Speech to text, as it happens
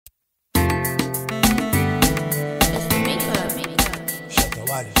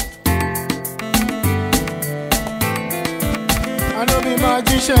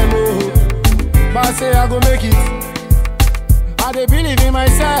magician, oh. But I say I go make it. I dey believe in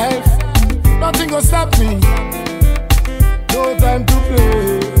myself. Nothing gonna stop me. No time to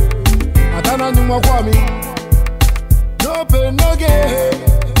play. I don't know more for me. No pain, no gain.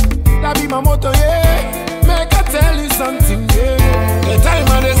 That be my motto, yeah. Make I tell you something, yeah. The time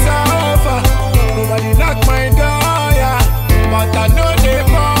I dey suffer, nobody knock my door, yeah. But I know they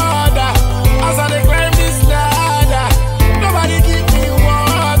bother. As I dey climb this ladder, nobody give me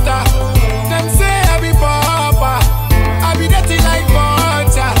water. Them say I be pauper, I be dirty like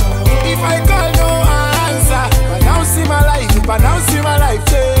butter. If I call, no answer. But now see my life, but now see my life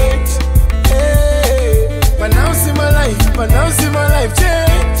change. Hey, but now see my life, but now see my life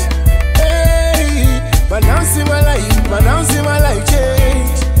change. Hey, but now see my life, but now see my life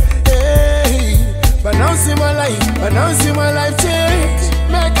change. Hey, but now see my life, but now see my life change.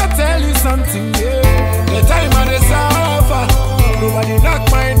 Make I tell you something, yeah. The time I dey suffer, nobody knock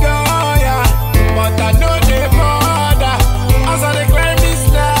my door, yeah. But I know they bother. As I dey climb this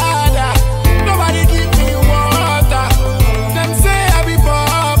ladder, nobody give me water. Them say I be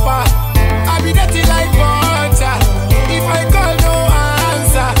pauper, I be dirty like butter. If I call, no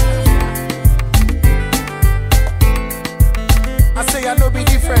answer. I say I no be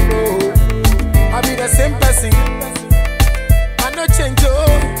different, oh. I be the same person. I no change,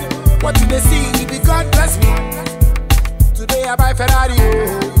 oh. What do they see? It be God bless me. Today I buy Ferrari,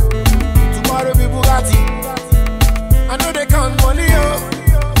 oh. Tomorrow be Bugatti. I know they count money, oh.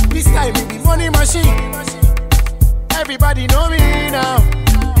 This time it be money machine. Everybody know me now.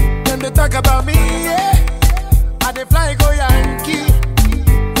 Then they talk about me, yeah. I dey fly go Yankee,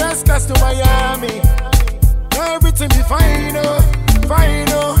 first class to Miami. Everything be fine, oh, fine,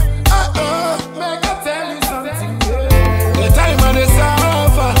 oh. Make I tell you something, yeah. The time I dey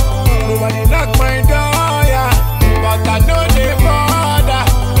suffer, nobody knock my door, yeah. But I know they bother.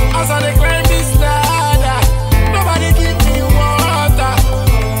 As I dey climb this ladder, nobody give me water.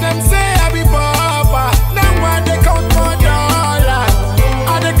 Them say I be pauper, now I dey count more dollar.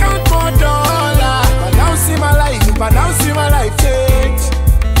 I dey count more dollar. But now see my life, but now see my life change.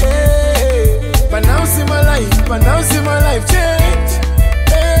 Hey, but now see my life, but now see my life change.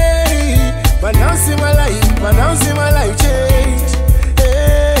 But now see my life, but now see my life change.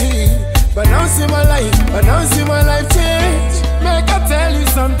 Hey, but now see my life, but now see my life change. Make I tell you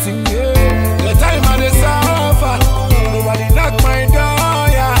something, yeah. The time I dey suffer, nobody knock my door,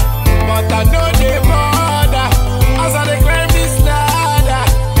 yeah. But I know they bother. As I dey climb this ladder,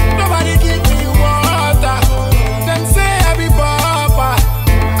 nobody give me water. Them say I be pauper,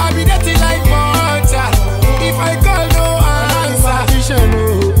 I be dirty like butter. If I call, no answer.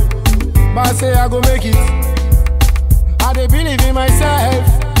 But I say I go make it. I dey believe in myself.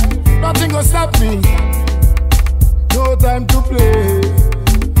 Nothing gonna stop me. No time to play.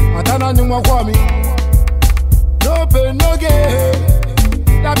 I don't know more for me. No pain, no gain.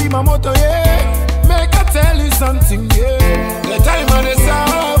 That be my motto, yeah. Make I tell you something, yeah.